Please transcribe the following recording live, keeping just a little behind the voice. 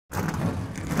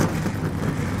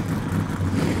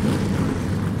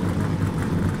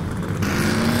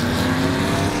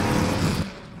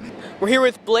We're here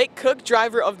with Blake Koch,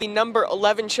 driver of the number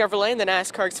 11 Chevrolet in the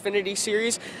NASCAR Xfinity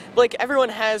Series. Blake, everyone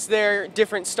has their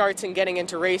different starts in getting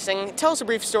into racing. Tell us a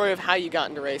brief story of how you got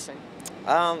into racing.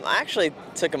 I actually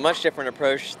took a much different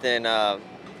approach than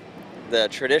the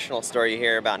traditional story you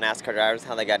hear about NASCAR drivers,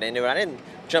 how they got into it. I didn't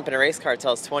jump in a race car until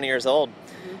I was 20 years old,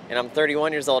 and I'm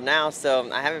 31 years old now,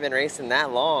 so I haven't been racing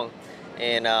that long.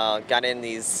 And got in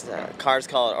these trucks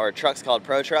called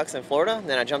Pro Trucks in Florida. And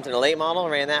then I jumped in a late model,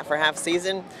 ran that for half a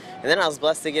season, and then I was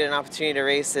blessed to get an opportunity to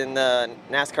race in the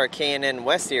NASCAR K&N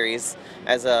West Series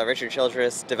as a Richard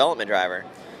Childress development driver.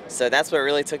 So that's what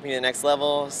really took me to the next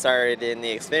level. Started in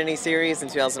the Xfinity Series in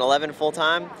 2011 full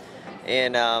time,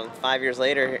 and 5 years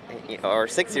later, or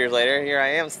 6 years later, here I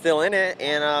am still in it,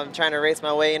 and trying to race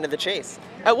my way into the chase.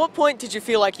 At what point did you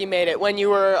feel like you made it? When you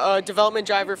were a development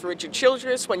driver for Richard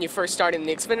Childress, when you first started in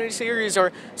the Xfinity Series,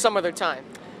 or some other time?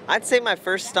 I'd say my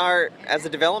first start as a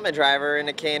development driver in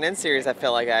the K&N Series, I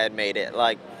felt like I had made it.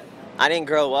 Like, I didn't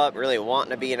grow up really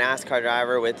wanting to be a NASCAR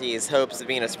driver with these hopes of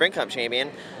being a Sprint Cup champion.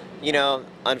 You know,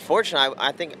 unfortunately,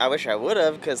 I wish I would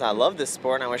have, because I love this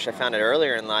sport and I wish I found it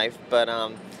earlier in life.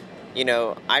 But you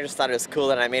know, I just thought it was cool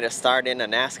that I made a start in a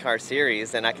NASCAR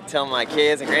series, and I could tell my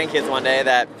kids and grandkids one day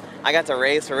that I got to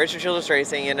race for Richard Childress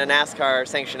Racing in a NASCAR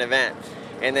sanctioned event.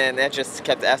 And then that just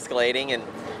kept escalating,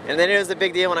 and then it was a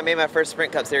big deal when I made my first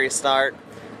Sprint Cup Series start.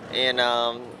 And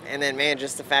then, man,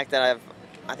 just the fact that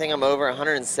I think I'm over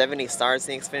 170 starts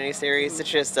in the Xfinity Series. It's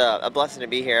just a blessing to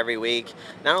be here every week,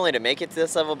 not only to make it to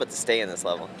this level, but to stay in this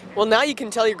level. Well, now you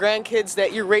can tell your grandkids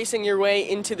that you're racing your way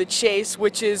into the chase,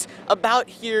 which is about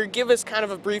here. Give us kind of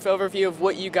a brief overview of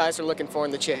what you guys are looking for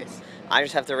in the chase. I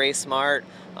just have to race smart.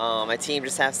 My team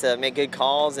just has to make good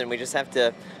calls, and we just have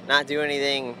to not do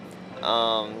anything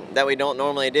that we don't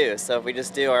normally do. So if we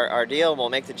just do our deal, we'll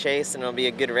make the chase, and it'll be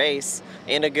a good race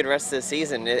and a good rest of the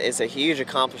season. It's a huge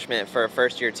accomplishment for a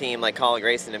first-year team like Colleague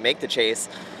Racing to make the chase,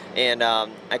 and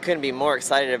I couldn't be more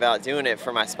excited about doing it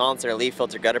for my sponsor, Leaf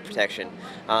Filter Gutter Protection.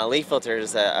 Leaf Filter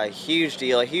is a huge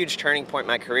deal. A huge turning point in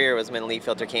my career was when Leaf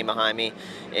Filter came behind me,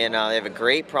 and they have a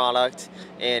great product.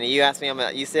 And you asked me,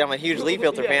 you said I'm a huge Leaf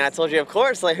Filter fan. I told you, of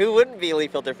course. Like, who wouldn't be a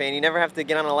Leaf Filter fan? You never have to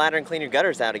get on a ladder and clean your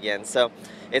gutters out again. So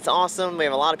it's awesome. We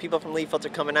have a lot of people from Leaf Filter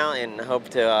coming out, and hope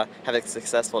to have a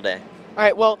successful day. All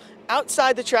right, well,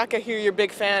 outside the track, I hear you're a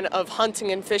big fan of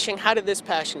hunting and fishing. How did this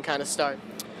passion kind of start?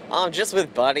 Just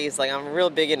with buddies. Like, I'm real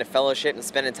big into fellowship and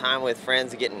spending time with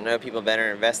friends and getting to know people better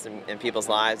and invest in people's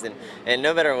lives. And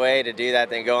no better way to do that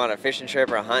than go on a fishing trip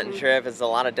or a hunting trip. It's a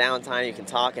lot of downtime. You can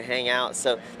talk and hang out.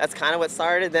 So that's kind of what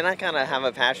started. Then I kind of have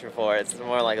a passion for it. It's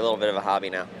more like a little bit of a hobby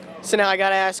now. So now I got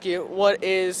to ask you, what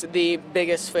is the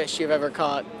biggest fish you've ever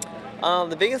caught?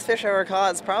 The biggest fish I ever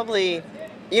caught is probably,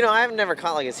 you know, I've never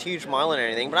caught like this huge marlin or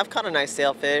anything, but I've caught a nice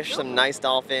sailfish, some nice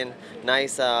dolphin,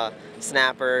 nice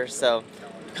snapper. So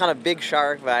caught a big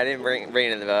shark, but I didn't bring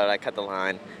it in the boat. I cut the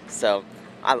line. So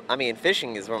I mean,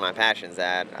 fishing is where my passion's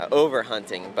at, over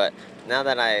hunting. But now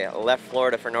that I left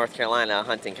Florida for North Carolina,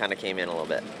 hunting kind of came in a little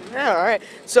bit. Yeah, all right.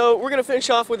 So we're going to finish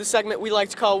off with a segment we like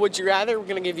to call Would You Rather. We're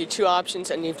going to give you two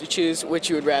options, and you have to choose which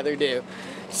you would rather do.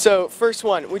 So first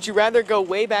one, would you rather go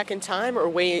way back in time or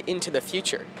way into the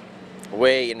future?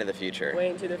 Way into the future.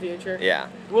 Way into the future? Yeah.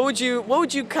 What would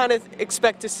you kind of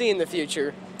expect to see in the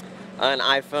future? An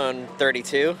iPhone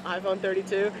 32. iPhone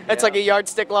 32? That's Yeah. like a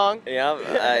yardstick long? Yeah,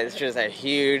 it's just a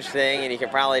huge thing, and you can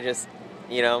probably just,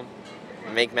 you know,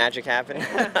 make magic happen.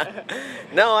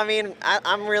 No, I mean,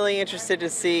 I'm really interested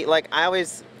to see, like, I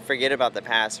always forget about the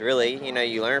past, really. You know,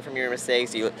 you learn from your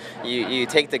mistakes, you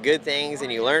take the good things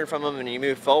and you learn from them and you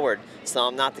move forward. So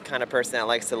I'm not the kind of person that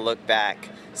likes to look back,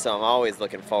 so I'm always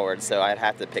looking forward. So I'd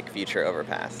have to pick future over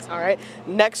past. All right,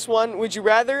 next one, would you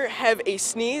rather have a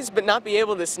sneeze but not be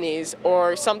able to sneeze,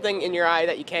 or something in your eye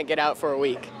that you can't get out for a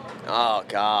week? Oh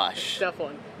gosh. Tough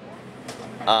one.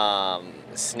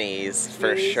 Sneeze,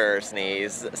 for sure,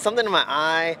 sneeze. Something in my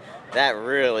eye, that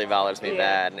really bothers me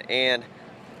bad. And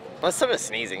well, it's sort of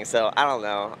sneezing, so I don't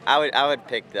know. I would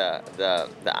pick the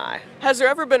eye. Has there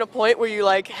ever been a point where you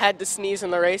like had to sneeze in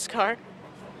the race car?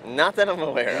 Not that I'm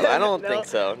aware of. I don't No? think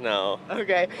so, no.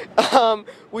 Okay.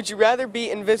 Would you rather be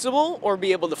invisible or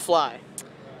be able to fly?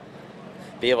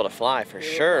 Be able to fly, for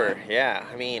sure, yeah.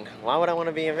 I mean, why would I want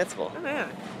to be invincible? Oh, yeah.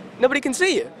 Nobody can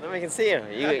see you. Nobody can see you.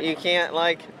 You can't,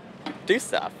 like, do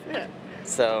stuff. Yeah.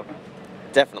 So,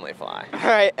 definitely fly. All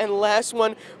right, and last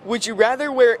one. Would you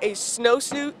rather wear a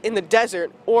snowsuit in the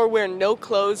desert or wear no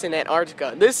clothes in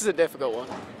Antarctica? This is a difficult one.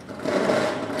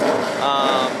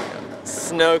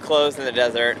 Snow clothes in the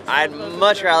desert. I'd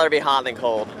much rather be hot than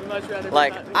cold.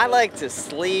 Like, I like to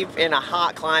sleep in a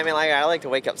hot climate. Like, I like to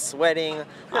wake up sweating.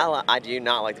 I do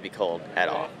not like to be cold at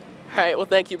all. All right, well,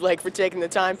 thank you, Blake, for taking the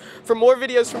time. For more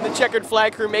videos from the Checkered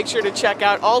Flag Crew, make sure to check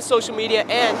out all social media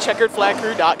and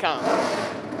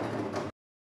checkeredflagcrew.com.